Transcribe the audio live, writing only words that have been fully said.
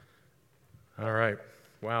All right.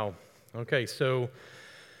 Wow. Okay, so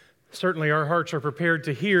certainly our hearts are prepared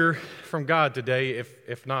to hear from God today.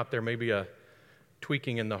 If not, there may be a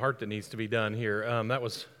tweaking in the heart that needs to be done here. That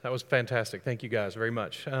was fantastic. Thank you guys very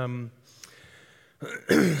much. I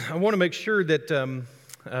want to make sure that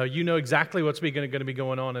you know exactly what's going to be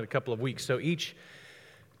going on in a couple of weeks. So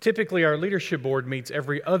typically our leadership board meets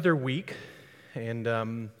every other week,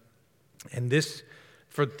 and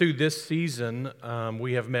through this season,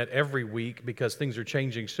 we have met every week because things are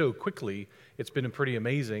changing so quickly. It's been pretty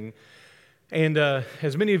amazing. And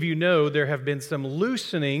as many of you know, there have been some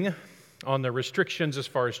loosening on the restrictions as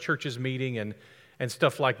far as churches meeting and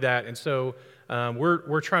stuff like that. And so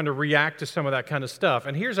we're trying to react to some of that kind of stuff.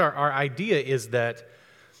 And here's our idea is that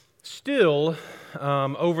still,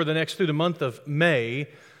 through the month of May,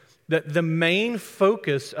 that the main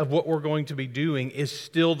focus of what we're going to be doing is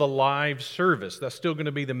still the live service. That's still going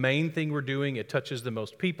to be the main thing we're doing. It touches the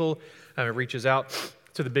most people. It reaches out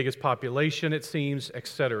to the biggest population, it seems,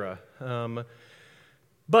 etc.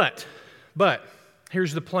 But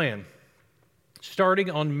here's the plan. Starting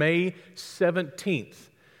on May 17th,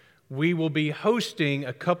 we will be hosting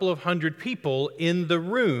a couple of hundred people in the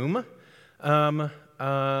room for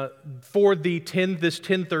this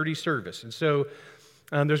 10:30 service. And so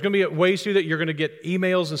there's going to be ways through that. You're going to get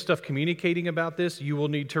emails and stuff communicating about this. You will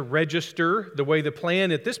need to register. The way the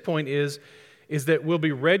plan at this point is that we'll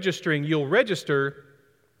be registering. You'll register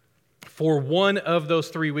for one of those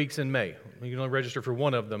 3 weeks in May. You can only register for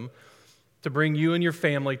one of them to bring you and your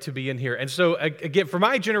family to be in here. And so, again, for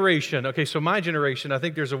my generation, I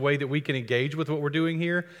think there's a way that we can engage with what we're doing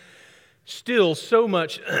here. Still, so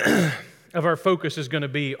much of our focus is going to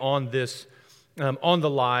be on this, on the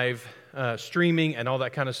live streaming and all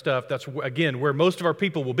that kind of stuff. That's, again, where most of our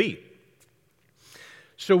people will be.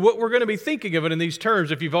 So what we're going to be thinking of it in these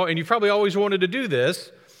terms, and you've probably always wanted to do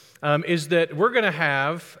this, is that we're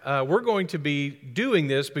going to be doing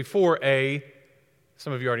this before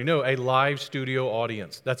some of you already know, a live studio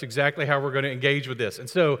audience. That's exactly how we're going to engage with this. And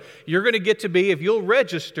so you're going to get to be, if you'll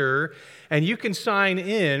register, and you can sign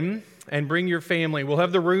in and bring your family. We'll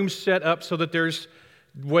have the rooms set up so that there's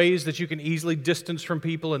ways that you can easily distance from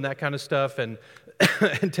people and that kind of stuff and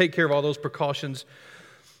take care of all those precautions.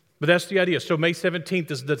 But that's the idea. So May 17th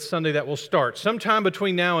is the Sunday that will start. Sometime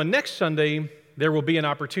between now and next Sunday, there will be an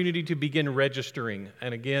opportunity to begin registering.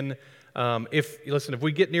 And again, if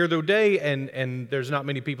we get near the day and there's not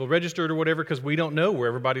many people registered or whatever, because we don't know where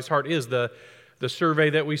everybody's heart is, the survey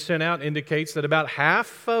that we sent out indicates that about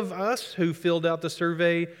half of us who filled out the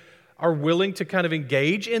survey are willing to kind of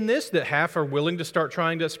engage in this, that half are willing to start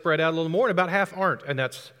trying to spread out a little more, and about half aren't, and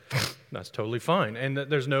that's totally fine, and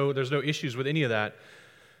there's no issues with any of that.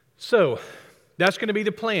 So that's going to be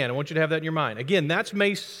the plan. I want you to have that in your mind. Again, that's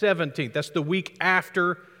May 17th. That's the week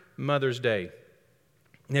after Mother's Day.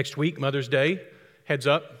 Next week, Mother's Day, heads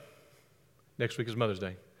up, next week is Mother's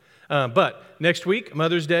Day. But next week,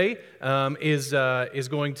 Mother's Day is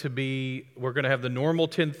going to be, we're going to have the normal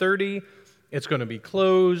 10:30. It's going to be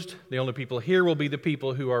closed. The only people here will be the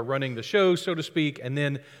people who are running the show, so to speak.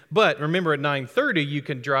 But remember, at 9:30, you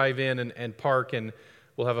can drive in and park, and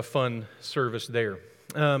we'll have a fun service there.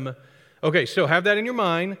 Okay, so have that in your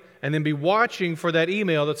mind, and then be watching for that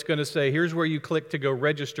email that's going to say, here's where you click to go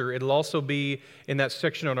register. It'll also be in that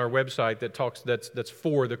section on our website that's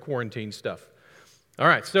for the quarantine stuff. All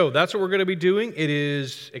right, so that's what we're going to be doing. It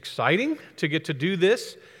is exciting to get to do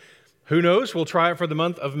this. Who knows? We'll try it for the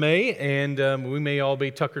month of May, and we may all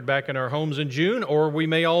be tuckered back in our homes in June, or we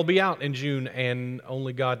may all be out in June, and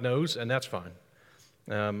only God knows, and that's fine.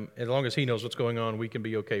 As long as He knows what's going on, we can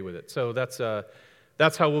be okay with it. So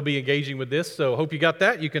that's how we'll be engaging with this. So hope you got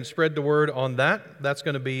that. You can spread the word on that. That's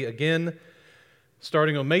going to be, again,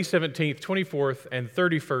 starting on May 17th, 24th, and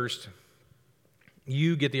 31st.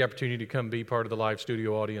 You get the opportunity to come be part of the live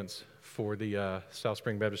studio audience for the South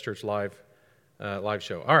Spring Baptist Church live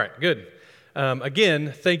show. All right, good.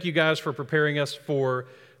 Again, thank you guys for preparing us for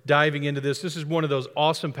diving into this. This is one of those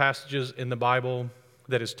awesome passages in the Bible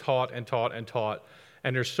that is taught and taught and taught.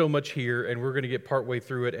 And there's so much here, and we're going to get partway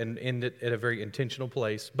through it and end it at a very intentional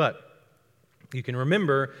place. But you can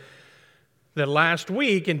remember that last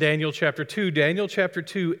week in Daniel chapter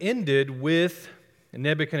 2 ended with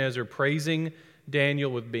Nebuchadnezzar praising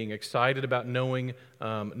Daniel, with being excited about knowing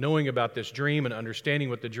about this dream and understanding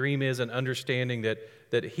what the dream is, and understanding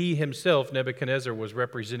that he himself, Nebuchadnezzar, was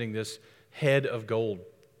representing this head of gold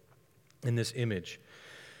in this image.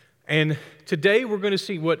 And today we're going to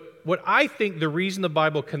see what I think the reason the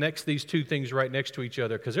Bible connects these two things right next to each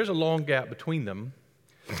other, because there's a long gap between them,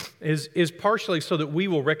 is partially so that we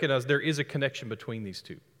will recognize there is a connection between these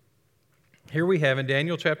two. Here we have in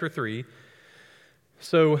Daniel chapter 3,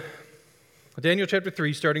 So, Daniel chapter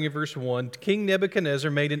 3, starting in verse 1, King Nebuchadnezzar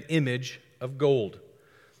made an image of gold,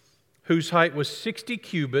 whose height was 60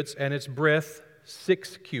 cubits and its breadth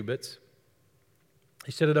 6 cubits.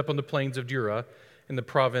 He set it up on the plains of Dura in the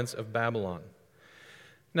province of Babylon.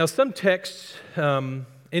 Now, some texts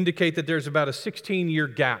indicate that there's about a 16-year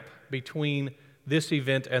gap between this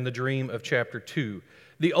event and the dream of chapter 2.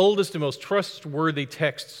 The oldest and most trustworthy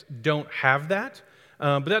texts don't have that,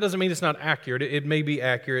 but that doesn't mean it's not accurate. It may be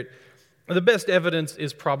accurate. The best evidence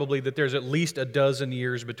is probably that there's at least a dozen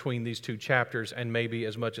years between these two chapters and maybe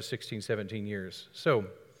as much as 16, 17 years. So,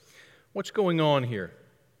 what's going on here?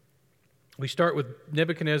 We start with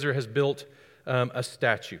Nebuchadnezzar has built a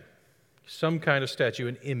statue, some kind of statue,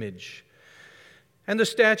 an image. And the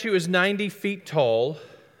statue is 90 feet tall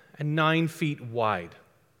and 9 feet wide.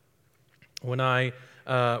 When I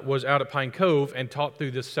was out at Pine Cove and taught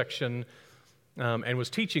through this section and was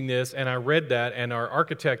teaching this, and I read that, and our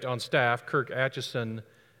architect on staff, Kirk Atchison,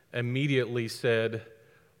 immediately said,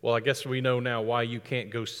 well, I guess we know now why you can't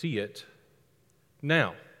go see it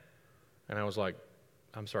now. And I was like,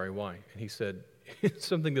 I'm sorry, why? And he said,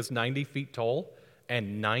 something that's 90 feet tall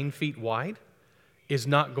and 9 feet wide is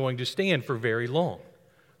not going to stand for very long.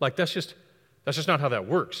 Like, that's just not how that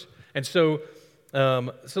works. And so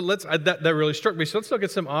that really struck me. So let's look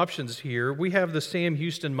at some options here. We have the Sam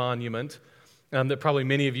Houston Monument that probably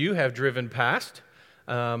many of you have driven past.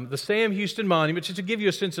 The Sam Houston Monument, just to give you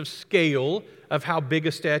a sense of scale of how big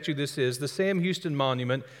a statue this is, the Sam Houston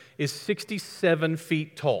Monument is 67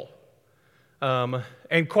 feet tall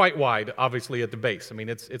and quite wide, obviously, at the base. I mean,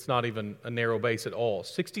 it's not even a narrow base at all.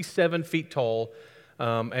 67 feet tall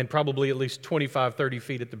and probably at least 25, 30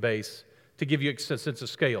 feet at the base, to give you a sense of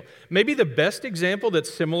scale. Maybe the best example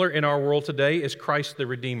that's similar in our world today is Christ the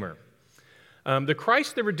Redeemer. The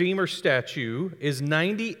Christ the Redeemer statue is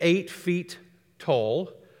 98 feet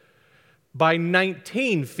tall by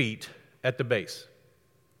 19 feet at the base.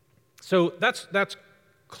 So that's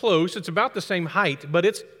close. It's about the same height, but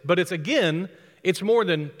it's again, it's more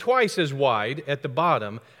than twice as wide at the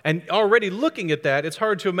bottom. And already looking at that, it's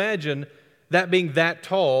hard to imagine that being that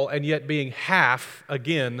tall and yet being half,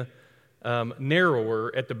 again,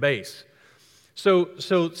 narrower at the base.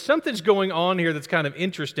 So something's going on here that's kind of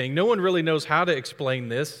interesting. No one really knows how to explain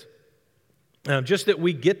this. Just that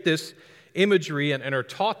we get this imagery and are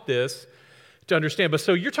taught this to understand. But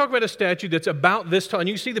so you're talking about a statue that's about this tall, and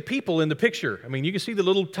you can see the people in the picture. I mean, you can see the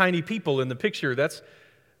little tiny people in the picture. That's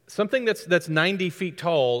something that's 90 feet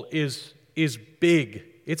tall is big.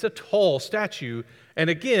 It's a tall statue, and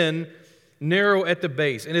again, narrow at the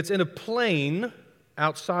base. And it's in a plain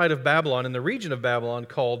outside of Babylon, in the region of Babylon,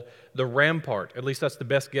 called the Rampart. At least that's the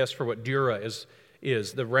best guess for what Dura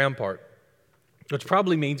is the Rampart, which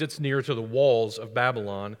probably means it's near to the walls of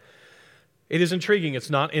Babylon. It is intriguing. It's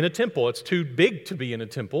not in a temple. It's too big to be in a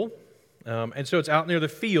temple. And so it's out near the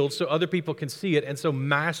field so other people can see it, and so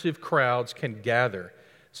massive crowds can gather.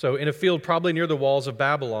 So in a field probably near the walls of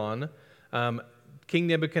Babylon, King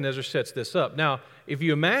Nebuchadnezzar sets this up. Now, if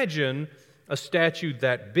you imagine a statue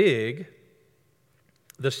that big,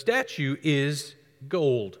 the statue is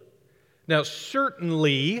gold. Now,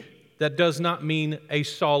 certainly, that does not mean a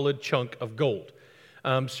solid chunk of gold.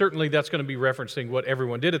 Certainly, that's going to be referencing what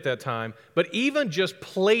everyone did at that time. But even just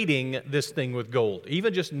plating this thing with gold,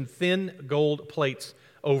 even just in thin gold plates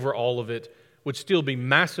over all of it, would still be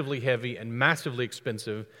massively heavy and massively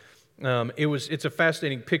expensive. It's a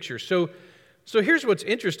fascinating picture. So here's what's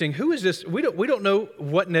interesting. Who is this? We don't know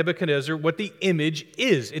what the image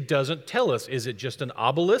is. It doesn't tell us. Is it just an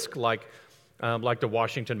obelisk like the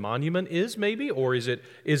Washington Monument is, maybe? Or is it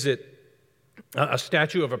a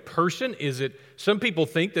statue of a person? Some people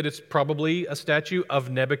think that it's probably a statue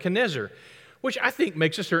of Nebuchadnezzar, which I think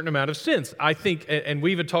makes a certain amount of sense. I think, and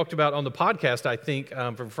we even talked about on the podcast, I think,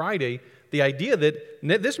 from Friday, the idea that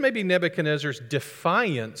this may be Nebuchadnezzar's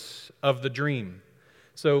defiance of the dream.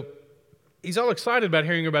 So he's all excited about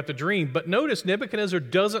hearing about the dream, but notice Nebuchadnezzar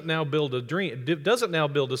doesn't now build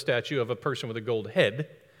a statue of a person with a gold head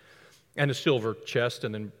and a silver chest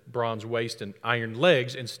and then bronze waist and iron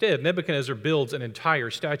legs. Instead, Nebuchadnezzar builds an entire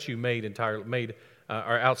statue made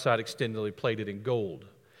or outside extendedly plated in gold,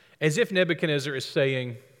 as if Nebuchadnezzar is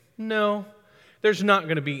saying, no, there's not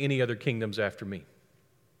going to be any other kingdoms after me.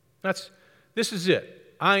 This is it.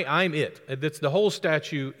 I'm it. The whole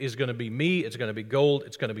statue is going to be me. It's going to be gold.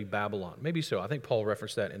 It's going to be Babylon. Maybe so. I think Paul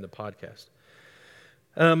referenced that in the podcast.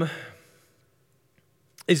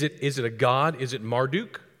 Is it a god? Is it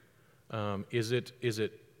Marduk? Is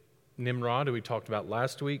it Nimrod, who we talked about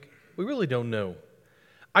last week? We really don't know.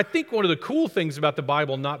 I think one of the cool things about the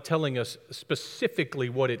Bible not telling us specifically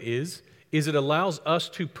what it is is it allows us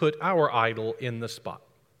to put our idol in the spot.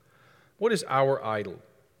 What is our idol?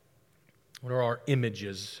 What are our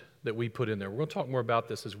images that we put in there? We're going to talk more about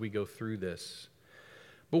this as we go through this.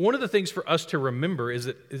 But one of the things for us to remember is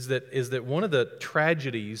that one of the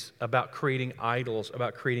tragedies about creating idols,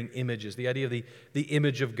 about creating images, the idea of the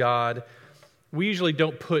image of God, we usually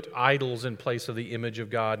don't put idols in place of the image of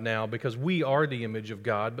God now because we are the image of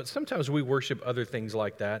God, but sometimes we worship other things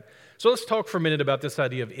like that. So let's talk for a minute about this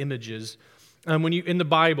idea of images. When you in the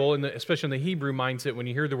Bible, especially in the Hebrew mindset, when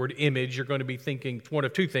you hear the word image, you're going to be thinking one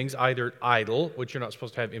of two things: either idol, which you're not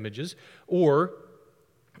supposed to have images, or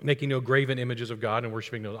making no graven images of God and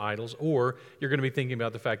worshiping those idols, or you're going to be thinking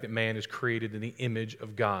about the fact that man is created in the image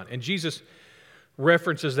of God. And Jesus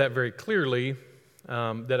references that very clearly,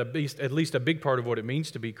 that at least a big part of what it means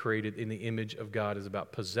to be created in the image of God is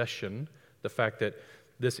about possession, the fact that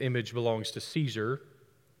this image belongs to Caesar.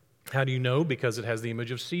 How do you know? Because it has the image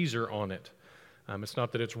of Caesar on it. It's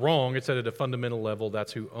not that it's wrong, it's that at a fundamental level,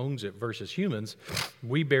 that's who owns it. Versus humans,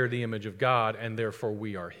 we bear the image of God, and therefore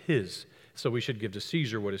we are His. So we should give to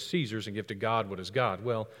Caesar what is Caesar's and give to God what is God.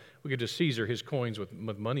 Well, we give to Caesar his coins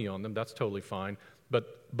with money on them. That's totally fine.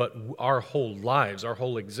 But our whole lives, our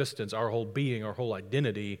whole existence, our whole being, our whole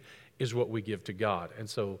identity is what we give to God. And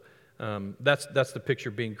so that's the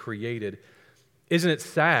picture being created. Isn't it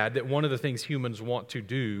sad that one of the things humans want to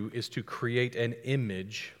do is to create an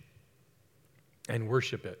image and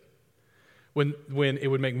worship it? When it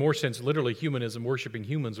would make more sense, literally humanism, worshiping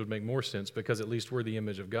humans would make more sense because at least we're the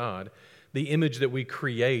image of God. The image that we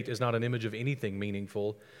create is not an image of anything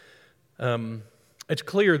meaningful. It's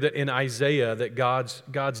clear that in Isaiah that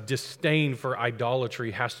God's disdain for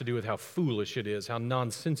idolatry has to do with how foolish it is, how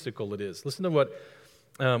nonsensical it is. Listen to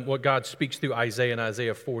what God speaks through Isaiah in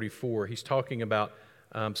Isaiah 44. He's talking about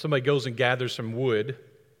somebody goes and gathers some wood.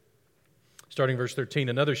 Starting verse 13,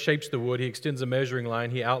 another shapes the wood. He extends a measuring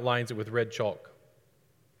line. He outlines it with red chalk.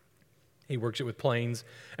 He works it with planes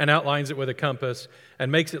and outlines it with a compass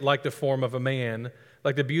and makes it like the form of a man,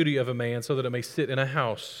 like the beauty of a man, so that it may sit in a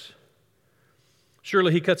house.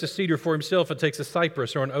 Surely he cuts a cedar for himself and takes a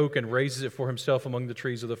cypress or an oak and raises it for himself among the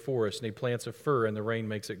trees of the forest. And he plants a fir and the rain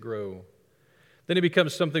makes it grow. Then it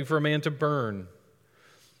becomes something for a man to burn.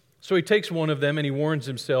 So he takes one of them and he warms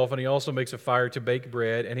himself, and he also makes a fire to bake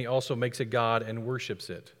bread, and he also makes a god and worships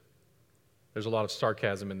it. There's a lot of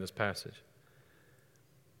sarcasm in this passage.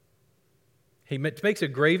 He makes a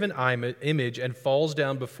graven image and falls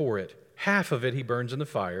down before it. Half of it he burns in the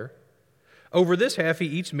fire. Over this half he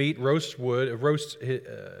eats meat, roasts wood,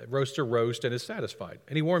 roasts a roast, and is satisfied.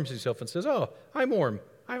 And he warms himself and says, "Oh, I'm warm.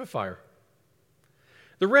 I have a fire."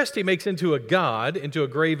 The rest he makes into a god, into a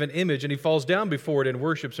graven image, and he falls down before it and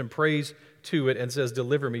worships and prays to it and says,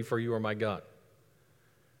 "Deliver me, for you are my God."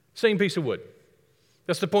 Same piece of wood.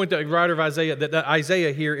 That's the point that the writer of Isaiah, that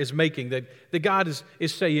Isaiah here is making, that God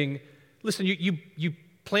is saying, listen, you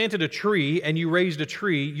planted a tree and you raised a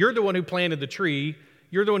tree. You're the one who planted the tree.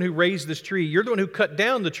 You're the one who raised this tree. You're the one who cut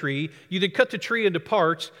down the tree. You then cut the tree into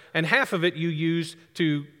parts, and half of it you use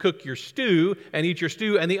to cook your stew and eat your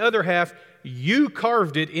stew, and the other half you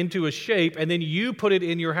carved it into a shape, and then you put it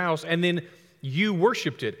in your house, and then you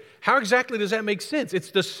worshiped it. How exactly does that make sense?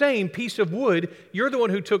 It's the same piece of wood. You're the one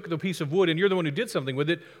who took the piece of wood, and you're the one who did something with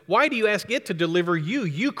it. Why do you ask it to deliver you?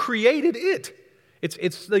 You created it.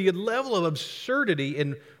 It's the level of absurdity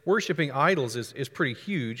in worshiping idols is pretty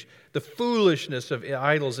huge. The foolishness of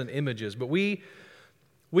idols and images. But we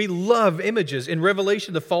love images. In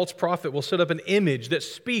Revelation, the false prophet will set up an image that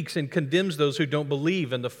speaks and condemns those who don't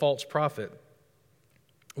believe in the false prophet.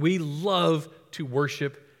 We love to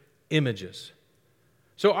worship images.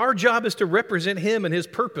 So our job is to represent Him and His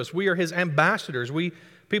purpose. We are His ambassadors.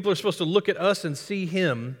 People are supposed to look at us and see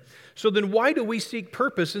Him. So then why do we seek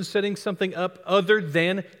purpose in setting something up other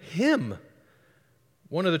than Him?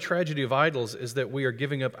 One of the tragedy of idols is that we are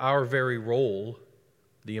giving up our very role,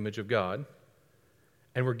 the image of God,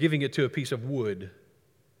 and we're giving it to a piece of wood,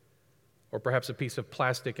 or perhaps a piece of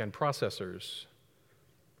plastic and processors,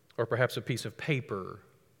 or perhaps a piece of paper.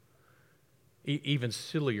 Even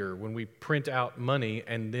sillier, when we print out money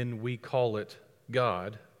and then we call it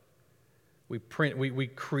God. We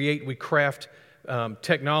craft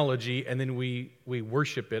technology, and then we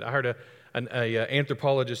worship it. I heard an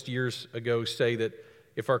anthropologist years ago say that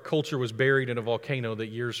if our culture was buried in a volcano, that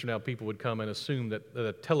years from now people would come and assume that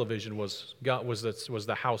the television was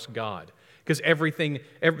the house god, because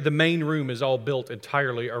the main room is all built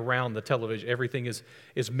entirely around the television. Everything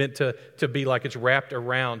is meant to be like it's wrapped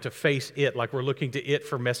around, to face it, like we're looking to it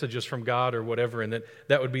for messages from God or whatever, and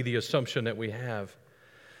that would be the assumption that we have.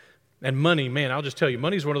 And money, man, I'll just tell you,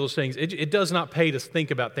 money is one of those things, it does not pay to think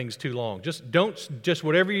about things too long. Just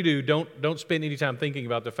whatever you do, don't spend any time thinking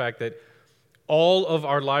about the fact that all of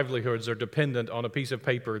our livelihoods are dependent on a piece of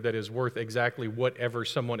paper that is worth exactly whatever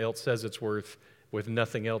someone else says it's worth, with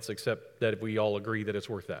nothing else except that we all agree that it's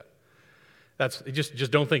worth that.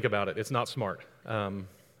 Just don't think about it. It's not smart,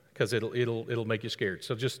 because it'll make you scared.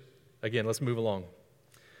 So just, again, let's move along.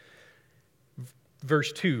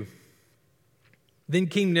 Verse 2. Then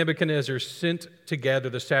King Nebuchadnezzar sent to gather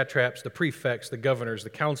the satraps, the prefects, the governors, the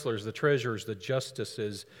counselors, the treasurers, the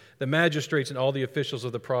justices, the magistrates, and all the officials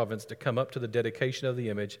of the province to come up to the dedication of the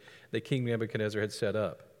image that King Nebuchadnezzar had set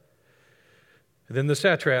up. Then the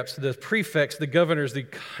satraps, the prefects, the governors, the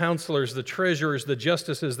counselors, the treasurers, the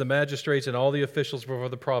justices, the magistrates, and all the officials before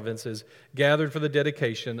the provinces gathered for the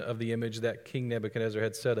dedication of the image that King Nebuchadnezzar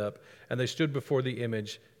had set up, and they stood before the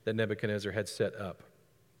image that Nebuchadnezzar had set up.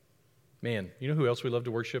 Man, you know who else we love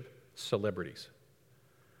to worship? Celebrities.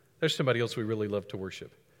 There's somebody else we really love to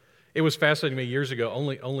worship. It was fascinating to me years ago.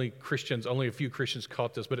 Only a few Christians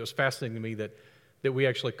caught this, but it was fascinating to me that we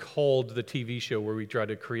actually called the TV show where we tried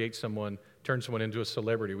to create someone, turn someone into a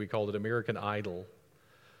celebrity. We called it American Idol.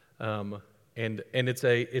 And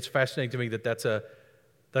it's fascinating to me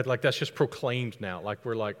that's just proclaimed now.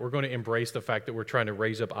 We're going to embrace the fact that we're trying to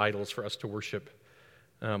raise up idols for us to worship.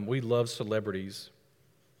 We love celebrities.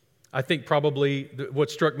 I think probably what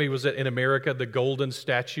struck me was that in America, the golden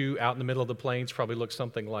statue out in the middle of the plains probably looks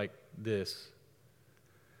something like this.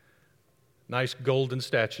 Nice golden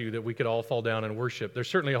statue that we could all fall down and worship. There's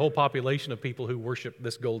certainly a whole population of people who worship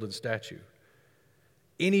this golden statue.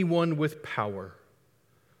 Anyone with power.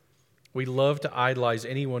 We love to idolize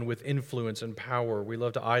anyone with influence and power. We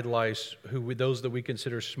love to idolize those that we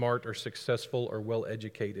consider smart or successful or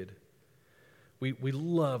well-educated. We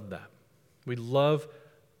love that. We love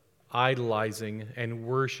idolizing and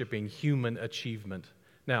worshiping human achievement.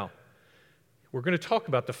 Now, we're going to talk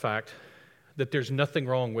about the fact that there's nothing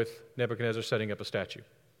wrong with Nebuchadnezzar setting up a statue,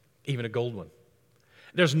 even a gold one.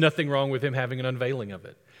 There's nothing wrong with him having an unveiling of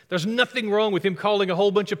it. There's nothing wrong with him calling a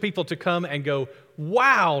whole bunch of people to come and go,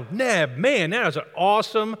 wow, Neb, man, that is an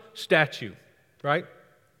awesome statue, right?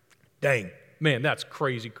 Dang, man, that's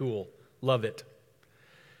crazy cool. Love it.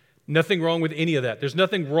 Nothing wrong with any of that. There's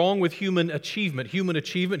nothing wrong with human achievement, human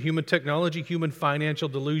technology, human financial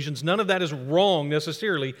delusions. None of that is wrong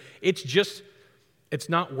necessarily. It's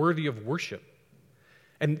not worthy of worship.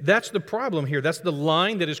 And that's the problem here. That's the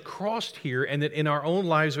line that is crossed here, and that in our own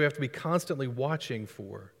lives we have to be constantly watching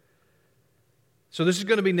for. So this is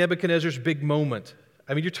going to be Nebuchadnezzar's big moment.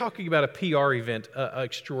 I mean, you're talking about a PR event,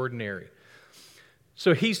 extraordinary.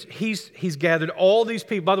 So he's gathered all these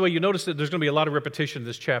people. By the way, you notice that there's going to be a lot of repetition in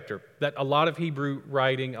this chapter. That a lot of Hebrew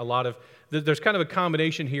writing, there's kind of a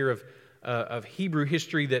combination here of Hebrew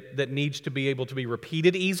history that needs to be able to be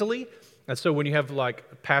repeated easily. And so when you have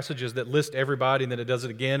passages that list everybody and then it does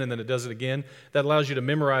it again and then it does it again, that allows you to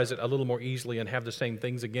memorize it a little more easily and have the same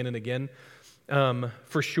things again and again.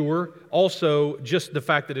 For sure. Also, just the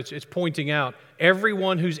fact that it's pointing out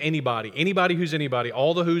everyone who's anybody who's anybody,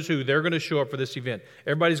 all the who's who, they're going to show up for this event.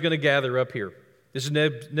 Everybody's going to gather up here. This is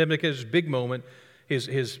Nebuchadnezzar's big moment,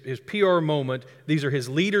 his PR moment. His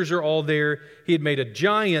leaders are all there. He had made a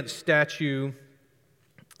giant statue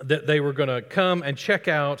that they were going to come and check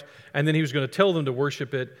out, and then he was going to tell them to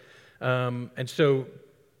worship it. And so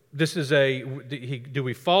this is do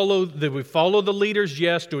we follow the leaders?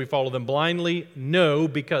 Yes. Do we follow them blindly? No,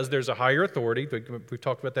 because there's a higher authority. We've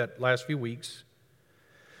talked about that last few weeks.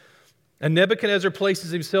 And Nebuchadnezzar places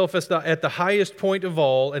himself at the highest point of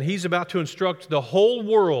all, and he's about to instruct the whole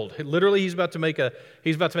world. Literally, he's about to make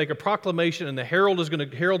a proclamation, and the heralds are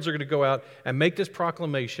going to go out and make this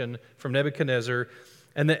proclamation from Nebuchadnezzar.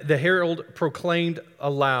 And the herald proclaimed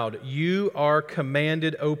aloud, "You are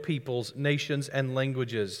commanded, O peoples, nations, and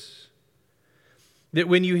languages, that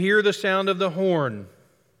when you hear the sound of the horn,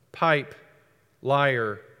 pipe,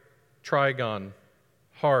 lyre, trigon,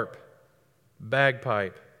 harp,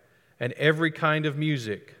 bagpipe, and every kind of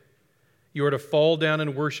music, you are to fall down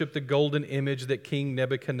and worship the golden image that King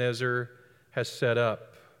Nebuchadnezzar has set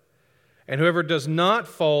up. And whoever does not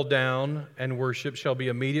fall down and worship shall be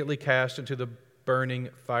immediately cast into the burning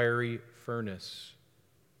fiery furnace.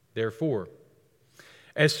 Therefore,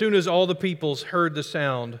 as soon as all the peoples heard the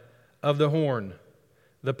sound of the horn,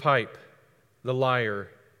 the pipe, the lyre,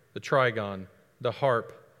 the trigon, the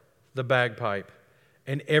harp, the bagpipe,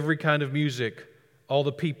 and every kind of music, all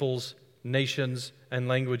the peoples, nations, and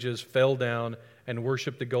languages fell down and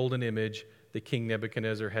worshiped the golden image that King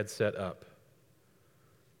Nebuchadnezzar had set up."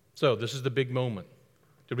 So this is the big moment.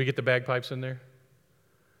 Did we get the bagpipes in there?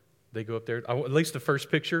 They go up there. At least the first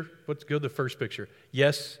picture. Let's go to the first picture.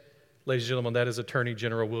 Yes, ladies and gentlemen, that is Attorney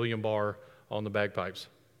General William Barr on the bagpipes.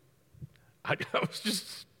 I was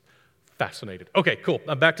just fascinated. Okay, cool.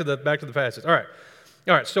 I'm back to the passage. All right.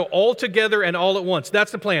 So all together and all at once.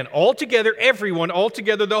 That's the plan. All together, everyone. All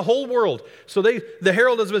together, the whole world. So the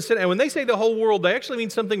herald has been sent, and when they say the whole world, they actually mean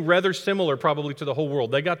something rather similar, probably, to the whole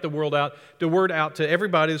world. They got the word out to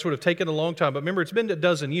everybody. This would have taken a long time, but remember, it's been a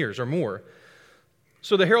dozen years or more.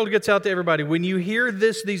 So the herald gets out to everybody. When you hear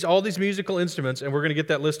all these musical instruments, and we're going to get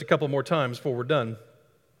that list a couple more times before we're done.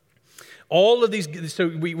 All of these, so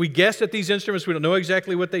we guess at these instruments, we don't know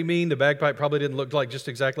exactly what they mean. The bagpipe probably didn't look like just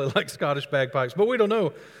exactly like Scottish bagpipes, but we don't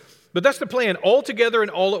know. But that's the plan. All together and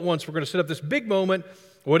all at once, we're going to set up this big moment.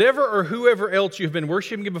 Whatever or whoever else you've been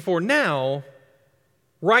worshiping before, now,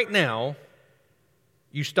 right now,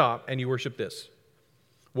 you stop and you worship this.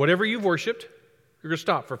 Whatever you've worshiped, you're going to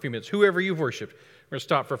stop for a few minutes. Whoever you've worshiped, we're going to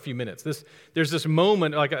stop for a few minutes. There's this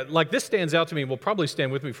moment, like this stands out to me and will probably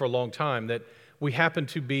stand with me for a long time, that my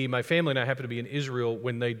family and I happen to be in Israel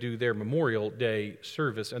when they do their Memorial Day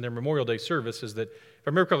service. And their Memorial Day service is that, if I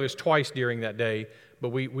remember correctly, it was twice during that day, but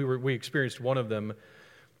we experienced one of them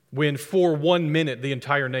when for 1 minute the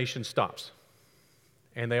entire nation stops.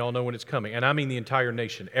 And they all know when it's coming. And I mean the entire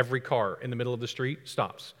nation. Every car in the middle of the street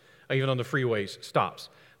stops. Even on the freeways, stops.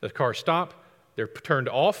 The cars stop, they're turned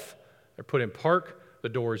off, they're put in park, the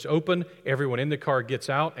door is open, everyone in the car gets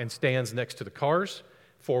out and stands next to the cars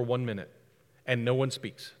for 1 minute. And no one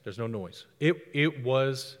speaks. There's no noise. It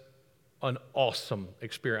was an awesome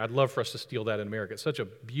experience. I'd love for us to steal that in America. It's such a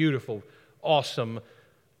beautiful, awesome,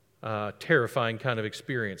 terrifying kind of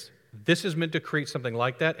experience. This is meant to create something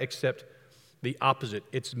like that, except the opposite.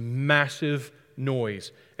 It's massive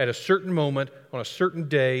noise. At a certain moment, on a certain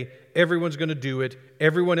day, everyone's going to do it.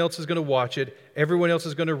 Everyone else is going to watch it. Everyone else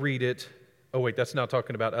is going to read it. Oh, wait, that's not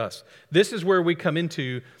talking about us. This is where we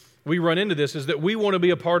run into this, is that we want to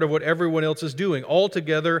be a part of what everyone else is doing, all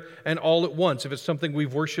together and all at once. If it's something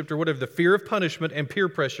we've worshiped or whatever, the fear of punishment and peer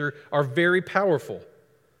pressure are very powerful.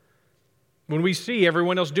 When we see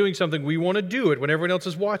everyone else doing something, we want to do it. When everyone else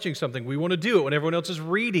is watching something, we want to do it. When everyone else is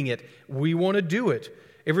reading it, we want to do it.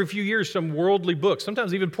 Every few years, some worldly book,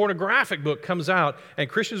 sometimes even pornographic book, comes out, and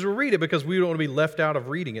Christians will read it because we don't want to be left out of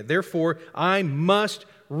reading it. Therefore, I must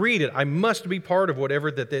read it. I must be part of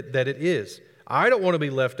whatever that it is. I don't want to be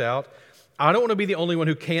left out. I don't want to be the only one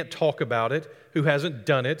who can't talk about it, who hasn't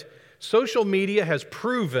done it. Social media has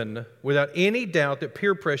proven without any doubt that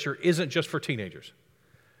peer pressure isn't just for teenagers.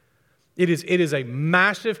 It is a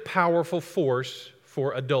massive, powerful force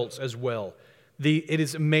for adults as well. It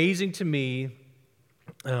is amazing to me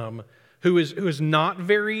who is not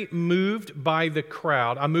very moved by the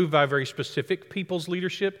crowd. I'm moved by very specific people's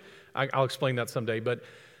leadership. I'll explain that someday, but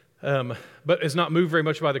is not moved very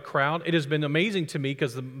much by the crowd. It has been amazing to me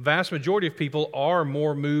because the vast majority of people are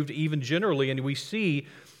more moved even generally, and we see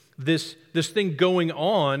this thing going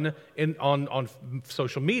on on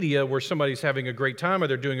social media where somebody's having a great time, or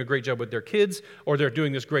they're doing a great job with their kids, or they're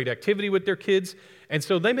doing this great activity with their kids. And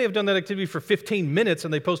so they may have done that activity for 15 minutes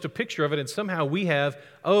and they post a picture of it, and somehow we have,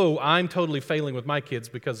 I'm totally failing with my kids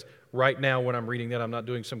because right now when I'm reading that I'm not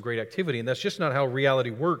doing some great activity. And that's just not how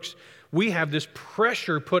reality works. We have this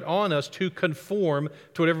pressure put on us to conform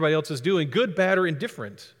to what everybody else is doing, good, bad, or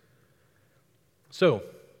indifferent. So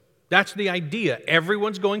that's the idea.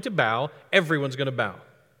 Everyone's going to bow. Everyone's going to bow.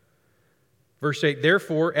 Verse 8,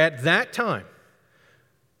 therefore, at that time,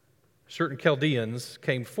 certain Chaldeans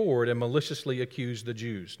came forward and maliciously accused the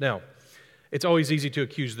Jews. Now, it's always easy to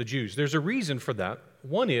accuse the Jews. There's a reason for that.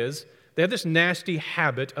 One is they have this nasty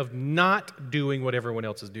habit of not doing what everyone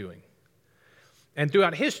else is doing. And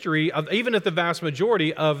throughout history, even if the vast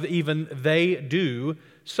majority of even they do,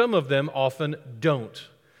 some of them often don't.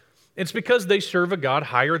 It's because they serve a God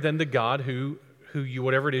higher than the God who you,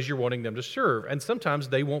 whatever it is you're wanting them to serve. And sometimes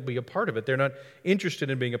they won't be a part of it. They're not interested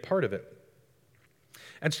in being a part of it.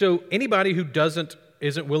 And so anybody who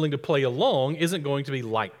isn't willing to play along isn't going to be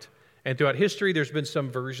liked. And throughout history, there's been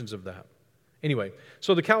some versions of that. Anyway,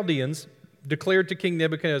 so the Chaldeans declared to King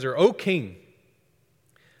Nebuchadnezzar, O king,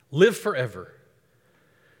 live forever.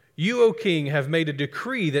 You, O king, have made a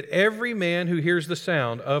decree that every man who hears the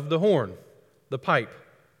sound of the horn, the pipe,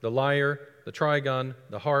 the lyre, the trigon,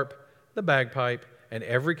 the harp, the bagpipe, and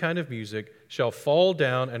every kind of music shall fall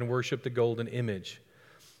down and worship the golden image.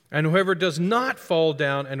 And whoever does not fall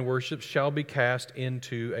down and worship shall be cast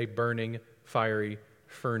into a burning, fiery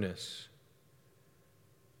furnace.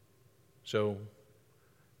 So,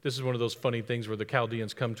 this is one of those funny things where the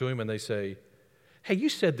Chaldeans come to him and they say, hey, you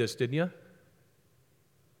said this, didn't you?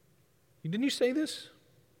 Didn't you say this?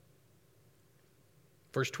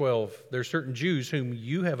 Verse 12, there are certain Jews whom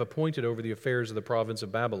you have appointed over the affairs of the province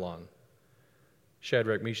of Babylon,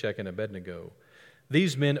 Shadrach, Meshach, and Abednego.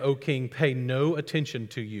 These men, O king, pay no attention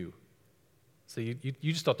to you. See,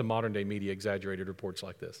 you just thought the modern day media exaggerated reports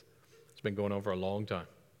like this. It's been going on for a long time.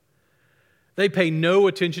 They pay no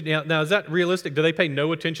attention. Now, is that realistic? Do they pay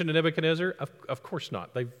no attention to Nebuchadnezzar? Of course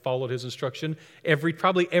not. They followed his instruction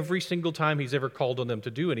probably every single time he's ever called on them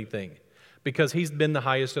to do anything, because he's been the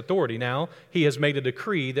highest authority. Now, he has made a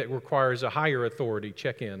decree that requires a higher authority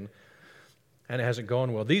check in, and it hasn't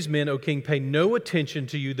gone well. These men, O king, pay no attention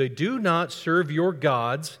to you. They do not serve your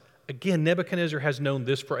gods. Again, Nebuchadnezzar has known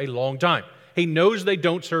this for a long time. He knows they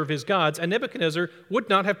don't serve his gods, and Nebuchadnezzar would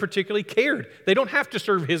not have particularly cared. They don't have to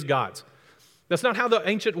serve his gods. That's not how the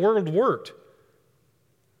ancient world worked.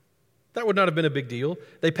 That would not have been a big deal.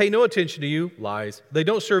 They pay no attention to you. Lies. They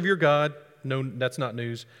don't serve your God. No, that's not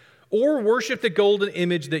news. Or worship the golden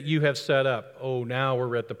image that you have set up. Oh, now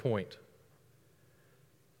we're at the point.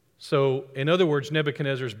 So, in other words,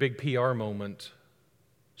 Nebuchadnezzar's big PR moment,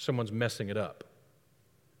 someone's messing it up.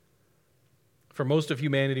 For most of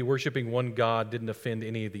humanity, worshiping one God didn't offend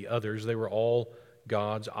any of the others. They were all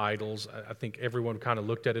gods, idols. I think everyone kind of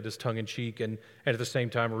looked at it as tongue-in-cheek and at the same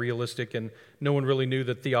time realistic, and no one really knew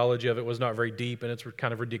the theology of it was not very deep, and it's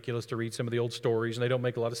kind of ridiculous to read some of the old stories, and they don't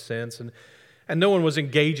make a lot of sense, and no one was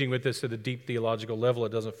engaging with this at a deep theological level, it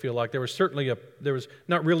doesn't feel like. There was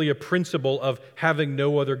not really a principle of having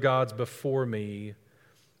no other gods before me.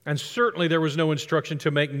 And certainly there was no instruction to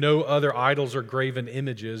make no other idols or graven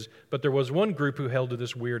images, but there was one group who held to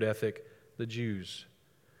this weird ethic, the Jews.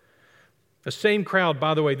 The same crowd,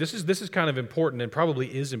 by the way, this is kind of important and probably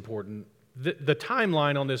is important. The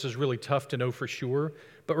timeline on this is really tough to know for sure,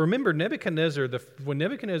 but remember when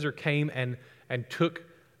Nebuchadnezzar came and took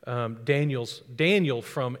Daniel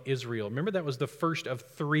from Israel, remember that was the first of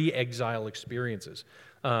 3 exile experiences.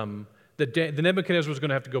 The Nebuchadnezzar was going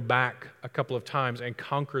to have to go back a couple of times and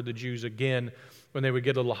conquer the Jews again when they would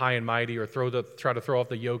get a little high and mighty or try to throw off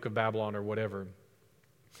the yoke of Babylon or whatever.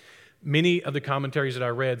 Many of the commentaries that I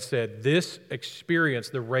read said this experience,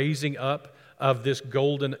 the raising up of this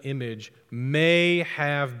golden image, may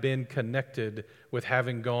have been connected with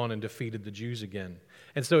having gone and defeated the Jews again.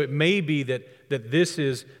 And so it may be that this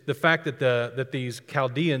is the fact that these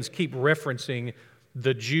Chaldeans keep referencing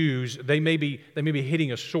the Jews. They may be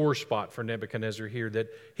hitting a sore spot for Nebuchadnezzar here, that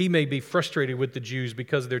he may be frustrated with the Jews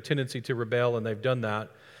because of their tendency to rebel, and they've done that.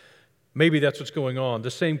 Maybe that's what's going on.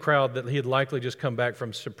 The same crowd that he had likely just come back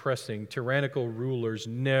from suppressing. Tyrannical rulers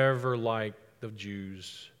never liked the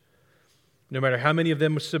Jews. No matter how many of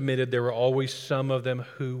them submitted, there were always some of them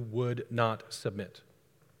who would not submit.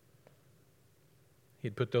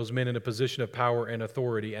 He'd put those men in a position of power and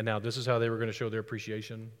authority, and now this is how they were going to show their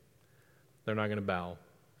appreciation. They're not going to bow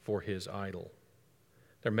for his idol.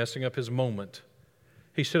 They're messing up his moment.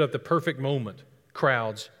 He set up the perfect moment.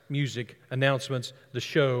 Crowds, music, announcements, the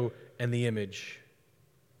show, and the image.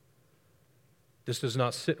 This does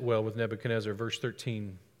not sit well with Nebuchadnezzar. Verse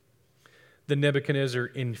 13. Then Nebuchadnezzar,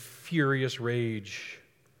 in furious rage,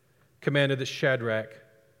 commanded that Shadrach,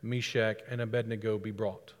 Meshach, and Abednego be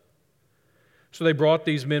brought. So they brought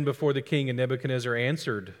these men before the king, and Nebuchadnezzar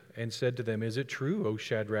answered and said to them, "Is it true, O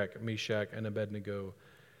Shadrach, Meshach, and Abednego,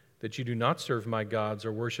 that you do not serve my gods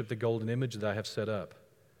or worship the golden image that I have set up?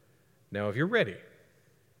 Now, if you're ready,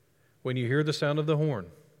 when you hear the sound of the horn,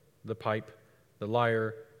 the pipe, the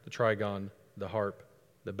lyre, the trigon, the harp,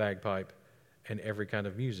 the bagpipe, and every kind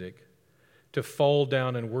of music, to fall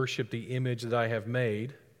down and worship the image that I have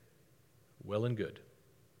made, well and good.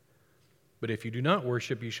 But if you do not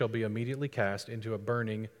worship, you shall be immediately cast into a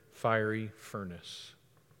burning, fiery furnace."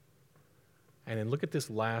 And then look at this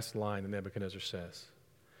last line that Nebuchadnezzar says.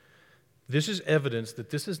 This is evidence that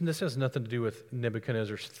this has nothing to do with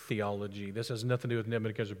Nebuchadnezzar's theology. This has nothing to do with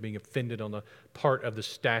Nebuchadnezzar being offended on the part of the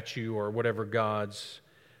statue or whatever gods.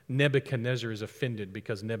 Nebuchadnezzar is offended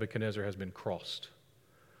because Nebuchadnezzar has been crossed.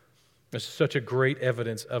 This is such a great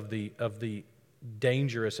evidence of the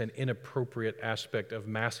dangerous and inappropriate aspect of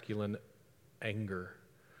masculine anger,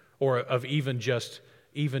 or of even just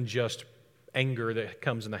anger that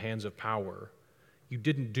comes in the hands of power. You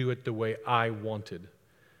didn't do it the way I wanted.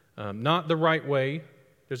 Not the right way.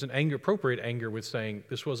 There's an appropriate anger with saying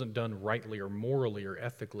this wasn't done rightly or morally or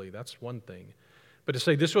ethically. That's one thing. But to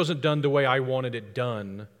say this wasn't done the way I wanted it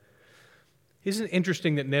done. Isn't it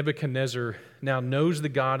interesting that Nebuchadnezzar now knows the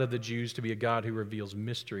God of the Jews to be a God who reveals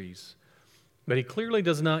mysteries, but he clearly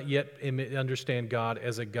does not yet understand God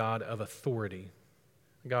as a God of authority,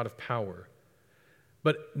 a God of power.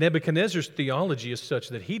 But Nebuchadnezzar's theology is such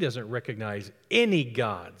that he doesn't recognize any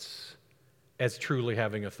gods as truly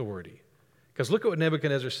having authority. Because look at what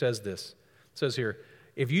Nebuchadnezzar says this. It says here,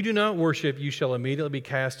 if you do not worship, you shall immediately be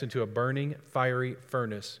cast into a burning, fiery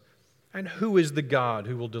furnace. And who is the God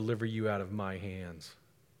who will deliver you out of my hands?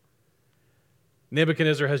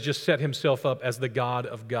 Nebuchadnezzar has just set himself up as the God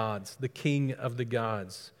of gods, the king of the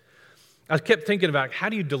gods. I kept thinking about how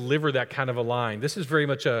do you deliver that kind of a line? This is very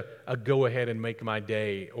much a go ahead and make my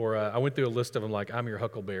day. Or I went through a list of them like, I'm your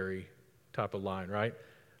Huckleberry type of line, right?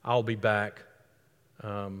 I'll be back.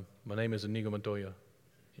 My name is Inigo Montoya.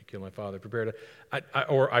 You killed my father. Prepare to.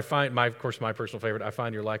 I find my personal favorite. I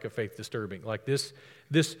find your lack of faith disturbing. Like this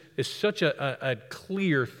is such a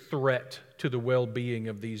clear threat to the well-being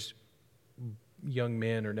of these young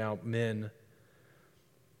men or now men.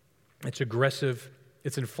 It's aggressive.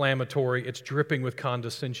 It's inflammatory. It's dripping with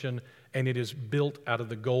condescension, and it is built out of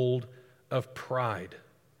the gold of pride.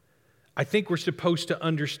 I think we're supposed to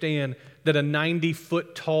understand that a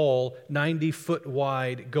 90-foot tall, 90-foot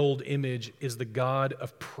wide gold image is the God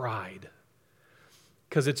of pride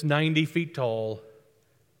because it's 90 feet tall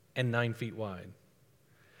and 9 feet wide.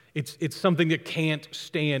 It's something that can't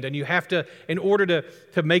stand, and you have to, in order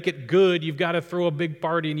to make it good, you've got to throw a big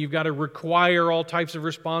party, and you've got to require all types of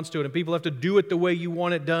response to it, and people have to do it the way you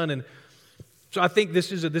want it done, and so I think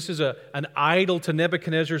this is an idol to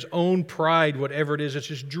Nebuchadnezzar's own pride, whatever it is. It's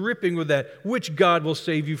just dripping with that. Which God will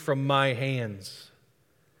save you from my hands?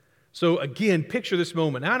 So again, picture this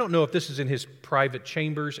moment. Now, I don't know if this is in his private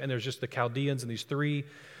chambers and there's just the Chaldeans and these three.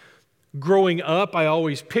 Growing up, I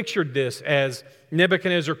always pictured this as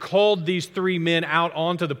Nebuchadnezzar called these three men out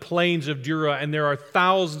onto the plains of Dura, and there are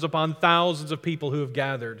thousands upon thousands of people who have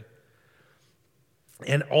gathered.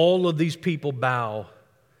 And all of these people bow.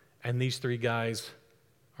 And these three guys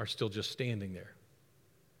are still just standing there.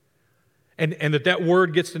 And that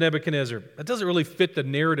word gets to Nebuchadnezzar. That doesn't really fit the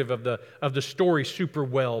narrative of the story super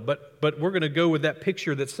well, but we're going to go with that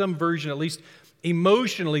picture that some version, at least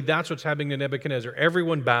emotionally, that's what's happening to Nebuchadnezzar.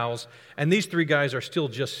 Everyone bows, and these three guys are still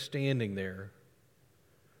just standing there.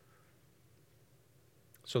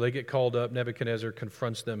 So they get called up. Nebuchadnezzar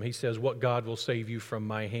confronts them. He says, "What God will save you from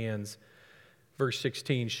my hands?" Verse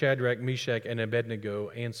 16, Shadrach, Meshach, and Abednego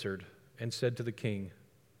answered and said to the king,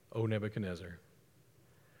 "O Nebuchadnezzar,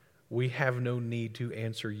 we have no need to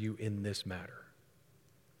answer you in this matter."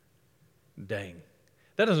 Dang.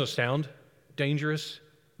 That doesn't sound dangerous.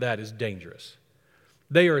 That is dangerous.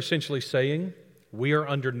 They are essentially saying, we are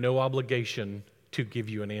under no obligation to give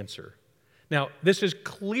you an answer. Now, this is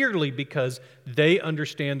clearly because they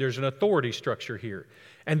understand there's an authority structure here.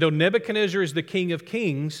 And though Nebuchadnezzar is the king of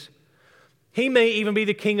kings, he may even be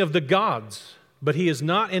the king of the gods, but he is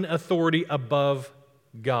not in authority above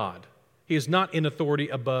God. He is not in authority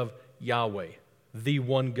above Yahweh, the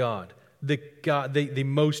one God, the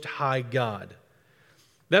most high God.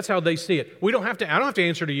 That's how they see it. I don't have to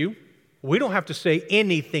answer to you. We don't have to say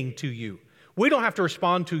anything to you. We don't have to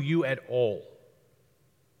respond to you at all.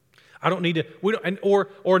 I don't need to,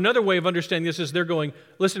 or another way of understanding this is they're going,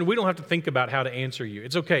 listen, we don't have to think about how to answer you.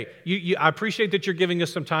 It's okay. I appreciate that you're giving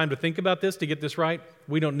us some time to think about this, to get this right.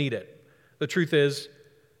 We don't need it. The truth is,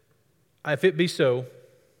 if it be so,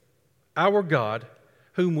 our God,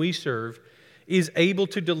 whom we serve, is able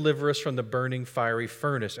to deliver us from the burning fiery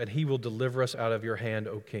furnace, and he will deliver us out of your hand,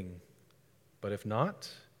 O king. But if not,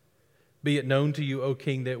 be it known to you, O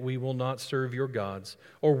king, that we will not serve your gods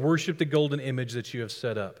or worship the golden image that you have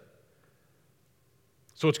set up.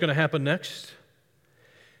 So what's going to happen next?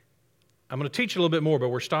 I'm going to teach a little bit more, but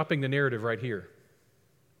we're stopping the narrative right here.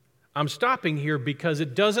 I'm stopping here because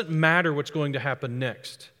it doesn't matter what's going to happen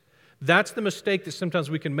next. That's the mistake that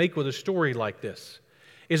sometimes we can make with a story like this,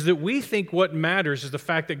 is that we think what matters is the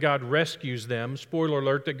fact that God rescues them. Spoiler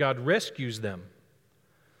alert, that God rescues them.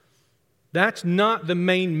 That's not the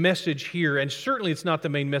main message here, and certainly it's not the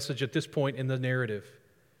main message at this point in the narrative.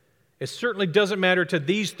 It certainly doesn't matter to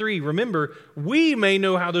these three. Remember, we may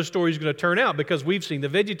know how the story is going to turn out because we've seen the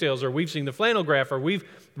VeggieTales, or we've seen the Flannel Graph, or we've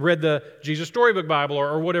read the Jesus Storybook Bible,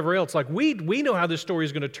 or whatever else. Like, we know how this story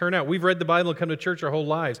is going to turn out. We've read the Bible and come to church our whole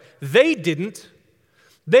lives. They didn't.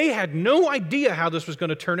 They had no idea how this was going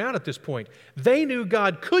to turn out at this point. They knew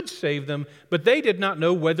God could save them, but they did not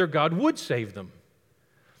know whether God would save them.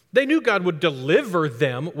 They knew God would deliver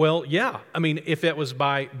them. Well, yeah. I mean, if it was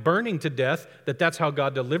by burning to death, that's how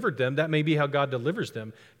God delivered them, that may be how God delivers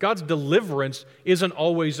them. God's deliverance isn't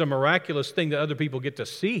always a miraculous thing that other people get to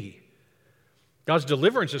see. God's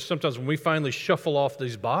deliverance is sometimes when we finally shuffle off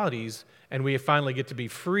these bodies and we finally get to be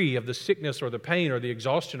free of the sickness or the pain or the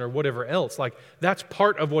exhaustion or whatever else. Like, that's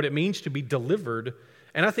part of what it means to be delivered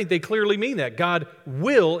And I think they clearly mean that. God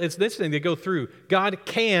will, it's this thing they go through. God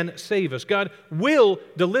can save us. God will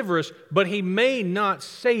deliver us, but He may not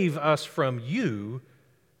save us from you.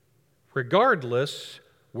 Regardless,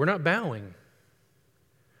 we're not bowing.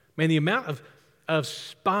 Man, the amount of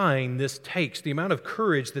spine this takes, the amount of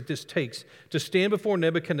courage that this takes to stand before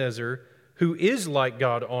Nebuchadnezzar, who is like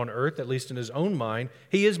God on earth, at least in his own mind.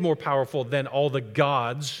 He is more powerful than all the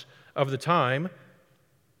gods of the time.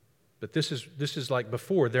 But this is like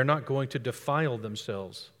before. They're not going to defile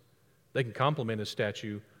themselves. They can compliment a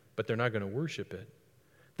statue, but they're not going to worship it.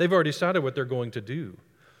 They've already decided what they're going to do.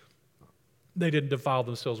 They didn't defile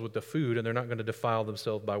themselves with the food, and they're not going to defile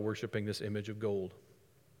themselves by worshiping this image of gold.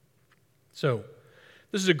 So,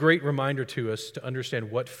 this is a great reminder to us to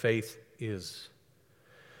understand what faith is.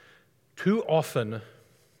 Too often,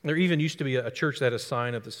 there even used to be a church that had a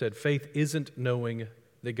sign up that said, faith isn't knowing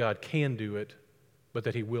that God can do it, but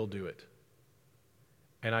that He will do it.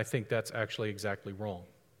 And I think that's actually exactly wrong.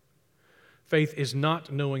 Faith is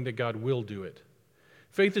not knowing that God will do it.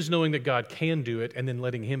 Faith is knowing that God can do it and then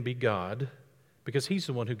letting Him be God, because He's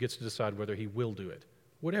the one who gets to decide whether He will do it,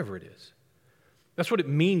 whatever it is. That's what it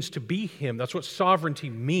means to be Him. That's what sovereignty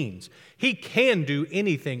means. He can do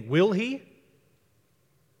anything. Will He?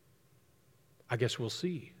 I guess we'll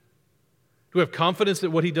see. Do we have confidence that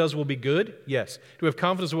what He does will be good? Yes. Do we have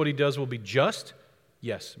confidence that what He does will be just?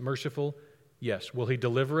 Yes. Merciful? Yes. Will He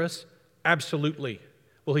deliver us? Absolutely.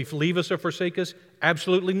 Will He leave us or forsake us?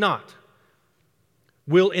 Absolutely not.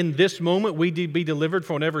 Will in this moment we be delivered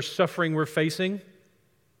from whatever suffering we're facing?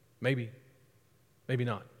 Maybe. Maybe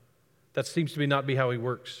not. That seems to not be how He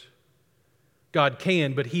works. God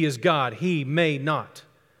can, but He is God. He may not.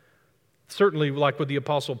 Certainly like with the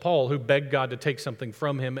Apostle Paul, who begged God to take something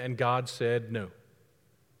from him, and God said no.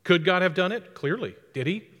 Could God have done it? Clearly. Did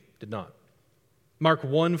He? Did not. Mark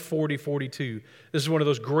 1:40-42. This is one of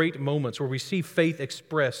those great moments where we see faith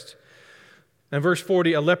expressed. In verse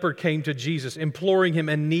 40, a leper came to Jesus, imploring Him,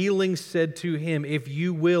 and kneeling said to Him, "If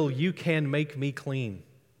you will, you can make me clean."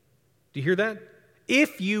 Do you hear that?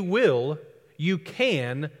 If you will, you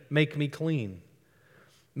can make me clean.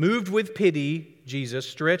 Moved with pity, Jesus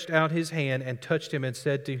stretched out His hand and touched him and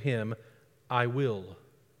said to him, "I will.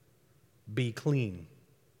 Be clean."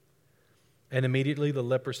 And immediately the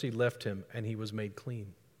leprosy left him and he was made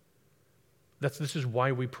clean. This is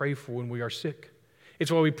why we pray for when we are sick.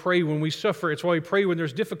 It's why we pray when we suffer. It's why we pray when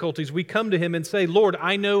there's difficulties. We come to Him and say, "Lord,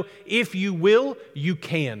 I know if you will, you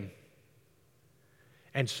can."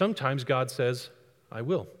 And sometimes God says, "I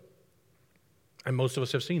will." And most of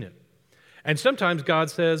us have seen it. And sometimes God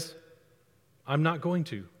says, "I'm not going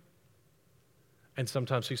to." And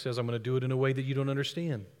sometimes He says, "I'm going to do it in a way that you don't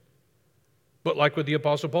understand." But like with the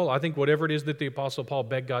Apostle Paul, I think whatever it is that the Apostle Paul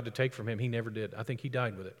begged God to take from him, he never did. I think he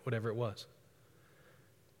died with it, whatever it was.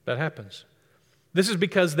 That happens. This is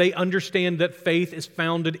because they understand that faith is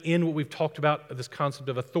founded in what we've talked about, this concept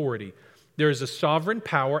of authority. There is a sovereign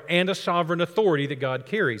power and a sovereign authority that God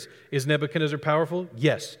carries. Is Nebuchadnezzar powerful?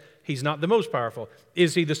 Yes. He's not the most powerful.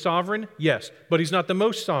 Is he the sovereign? Yes. But he's not the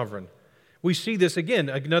most sovereign. We see this again,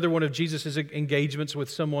 another one of Jesus' engagements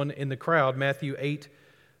with someone in the crowd, Matthew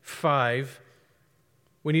 8:5.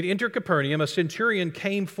 When he'd entered Capernaum, a centurion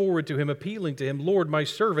came forward to him, appealing to him, "Lord, my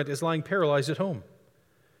servant is lying paralyzed at home,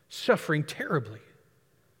 suffering terribly."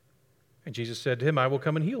 And Jesus said to him, "I will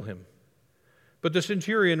come and heal him." But the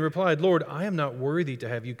centurion replied, "Lord, I am not worthy to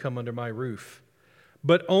have you come under my roof,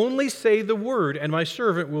 but only say the word, and my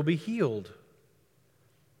servant will be healed."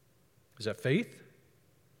 Is that faith?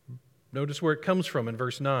 Notice where it comes from in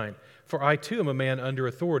verse 9. "For I too am a man under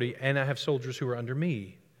authority, and I have soldiers who are under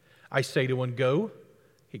me. I say to one, 'Go,'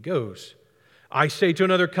 he goes. I say to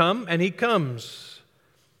another, 'Come,' and he comes.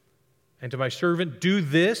 And to my servant, 'Do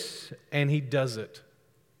this,' and he does it."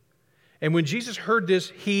 And when Jesus heard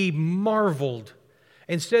this, He marveled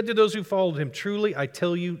and said to those who followed Him, "Truly, I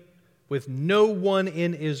tell you, with no one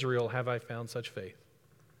in Israel have I found such faith."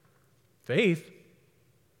 Faith?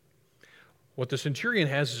 What the centurion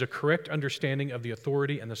has is a correct understanding of the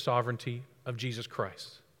authority and the sovereignty of Jesus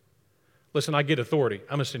Christ. Listen, I get authority.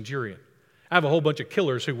 I'm a centurion. I have a whole bunch of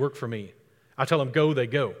killers who work for me. I tell them, "Go," they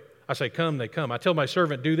go. I say, "Come," they come. I tell my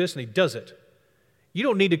servant, "Do this," and he does it. You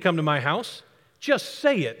don't need to come to my house. Just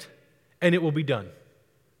say it, and it will be done.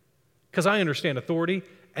 Because I understand authority,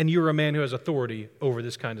 and you're a man who has authority over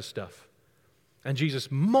this kind of stuff. And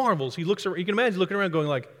Jesus marvels. He looks around. You can imagine looking around going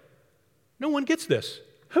like, "No one gets this.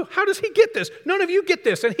 How does he get this? None of you get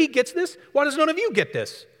this, and he gets this? Why does none of you get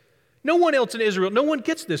this? No one else in Israel, no one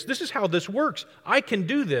gets this. This is how this works. I can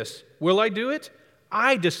do this. Will I do it?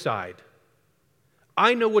 I decide.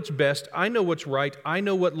 I know what's best. I know what's right. I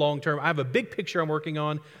know what long term. I have a big picture I'm working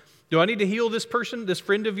on. Do I need to heal this person, this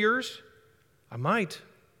friend of yours? I might.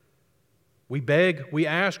 We beg, we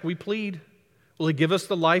ask, we plead. Will He give us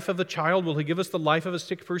the life of a child? Will He give us the life of a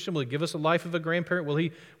sick person? Will He give us the life of a grandparent? Will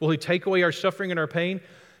He take away our suffering and our pain?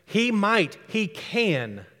 He might. He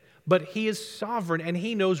can. But He is sovereign, and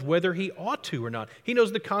He knows whether He ought to or not. He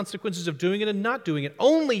knows the consequences of doing it and not doing it.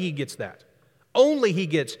 Only He gets that. Only He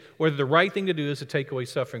gets whether the right thing to do is to take away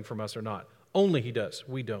suffering from us or not. Only He does.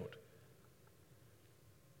 We don't.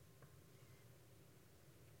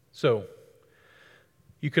 So,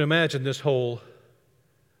 you can imagine this whole,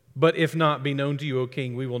 but if not, be known to you, O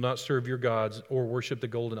king, we will not serve your gods or worship the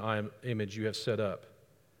golden image you have set up.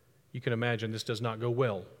 You can imagine this does not go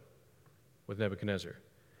well with Nebuchadnezzar.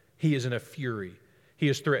 He is in a fury. He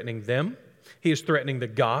is threatening them. He is threatening the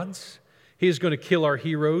gods. He is going to kill our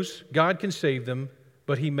heroes. God can save them,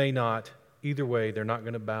 but He may not. Either way, they're not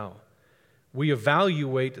going to bow. We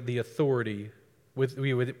evaluate the authority.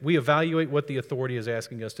 We evaluate what the authority is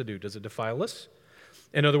asking us to do. Does it defile us?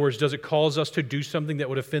 In other words, does it cause us to do something that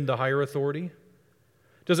would offend the higher authority?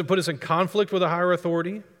 Does it put us in conflict with a higher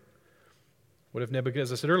authority? What if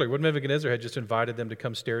Nebuchadnezzar, as I said earlier, what if Nebuchadnezzar had just invited them to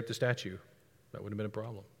come stare at the statue? That would have been a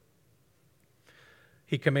problem.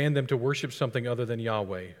 He commanded them to worship something other than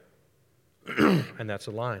Yahweh. And that's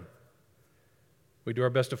a line. We do our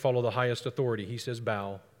best to follow the highest authority. He says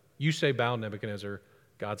bow. You say bow, Nebuchadnezzar.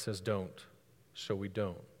 God says don't. So we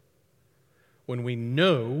don't. When we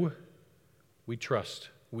know, we trust.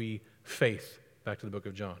 We faith. Back to the book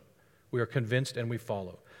of John. We are convinced and we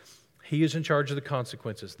follow. He is in charge of the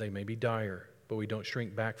consequences. They may be dire, but we don't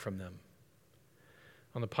shrink back from them.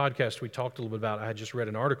 On the podcast, we talked a little bit about, I had just read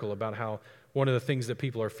an article about how one of the things that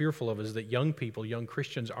people are fearful of is that young people, young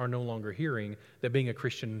Christians, are no longer hearing that being a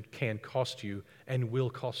Christian can cost you and will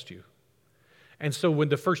cost you. And so when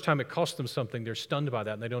the first time it costs them something, they're stunned by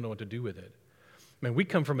that and they don't know what to do with it. I mean, we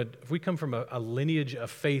come from a lineage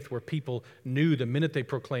of faith where people knew the minute they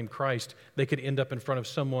proclaimed Christ, they could end up in front of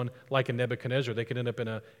someone like a Nebuchadnezzar. They could end up in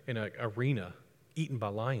an arena, eaten by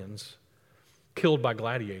lions, killed by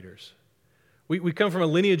gladiators. We come from a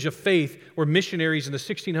lineage of faith where missionaries in the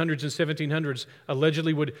 1600s and 1700s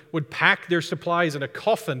allegedly would pack their supplies in a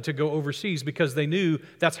coffin to go overseas because they knew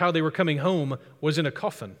that's how they were coming home, was in a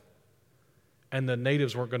coffin. And the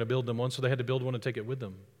natives weren't going to build them one, so they had to build one and take it with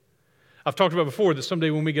them. I've talked about before that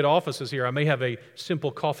someday when we get offices here, I may have a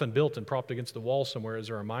simple coffin built and propped against the wall somewhere as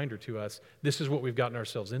a reminder to us, this is what we've gotten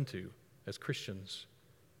ourselves into as Christians.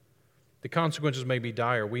 The consequences may be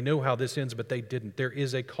dire. We know how this ends, but they didn't. There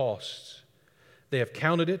is a cost. They have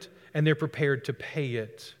counted it, and they're prepared to pay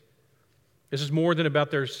it. This is more than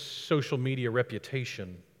about their social media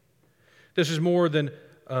reputation. This is more than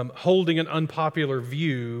holding an unpopular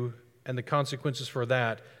view and the consequences for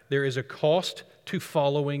that. There is a cost to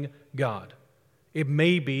following God. It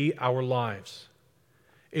may be our lives.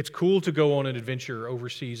 It's cool to go on an adventure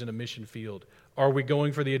overseas in a mission field. Are we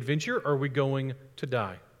going for the adventure, or are we going to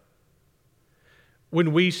die?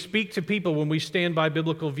 When we speak to people, when we stand by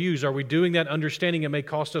biblical views, are we doing that understanding it may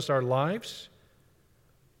cost us our lives?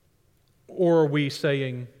 Or are we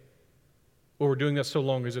saying, well, we're doing that so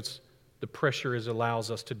long as the pressure allows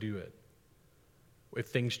us to do it? If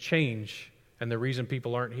things change and the reason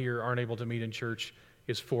people aren't able to meet in church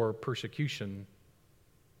is for persecution,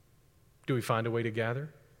 do we find a way to gather?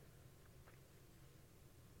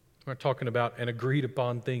 We're not talking about an agreed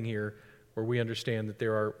upon thing here where we understand that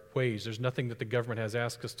there are ways. There's nothing that the government has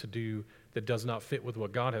asked us to do that does not fit with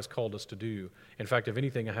what God has called us to do. In fact, if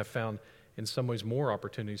anything, I have found in some ways more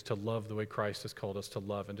opportunities to love the way Christ has called us to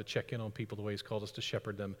love and to check in on people the way He's called us to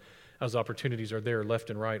shepherd them. Those opportunities are there left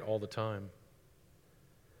and right all the time.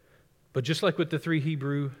 But just like with the 3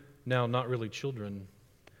 Hebrew, now not really children,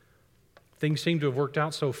 things seem to have worked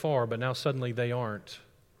out so far, but now suddenly they aren't.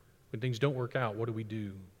 When things don't work out, what do we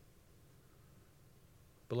do?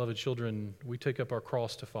 Beloved children, we take up our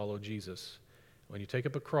cross to follow Jesus. When you take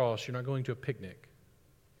up a cross, you're not going to a picnic.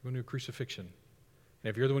 You're going to a crucifixion. And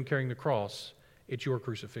if you're the one carrying the cross, it's your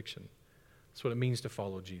crucifixion. That's what it means to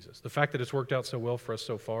follow Jesus. The fact that it's worked out so well for us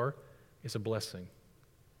so far is a blessing.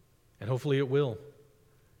 And hopefully it will.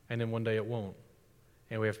 And then one day it won't.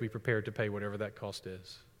 And we have to be prepared to pay whatever that cost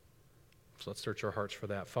is. So let's search our hearts for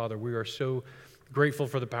that. Father, we are so grateful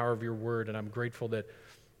for the power of your word, and I'm grateful that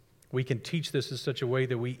we can teach this in such a way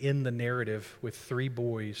that we end the narrative with 3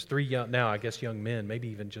 boys, 3 young men, maybe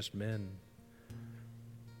even just men.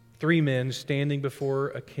 3 men standing before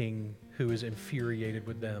a king who is infuriated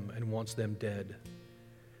with them and wants them dead.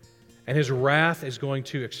 And his wrath is going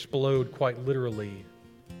to explode quite literally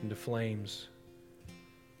into flames.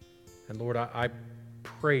 And Lord, I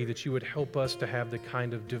pray that you would help us to have the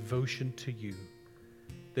kind of devotion to you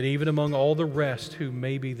that even among all the rest who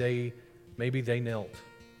maybe they knelt,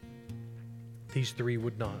 these three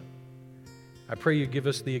would not. I pray you give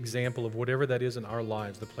us the example of whatever that is in our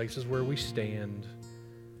lives, the places where we stand,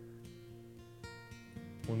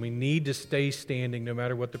 when we need to stay standing no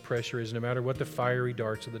matter what the pressure is, no matter what the fiery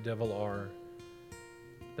darts of the devil are.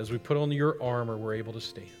 As we put on your armor, we're able to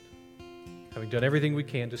stand, having done everything we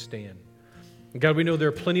can to stand. And God, we know there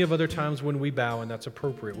are plenty of other times when we bow, and that's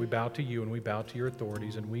appropriate. We bow to you, and we bow to your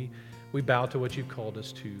authorities, and we bow to what you've called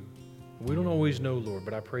us to. We don't always know, Lord,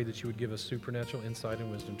 but I pray that you would give us supernatural insight and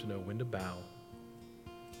wisdom to know when to bow,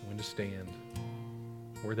 when to stand,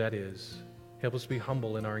 where that is. Help us be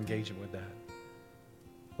humble in our engagement with that.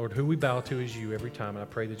 Lord, who we bow to is you every time, and I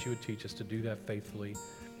pray that you would teach us to do that faithfully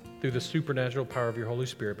through the supernatural power of your Holy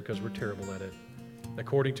Spirit, because we're terrible at it,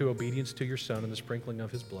 according to obedience to your Son and the sprinkling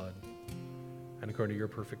of his blood, and according to your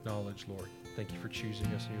perfect knowledge, Lord. Thank you for choosing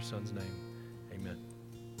us in your Son's name. Amen.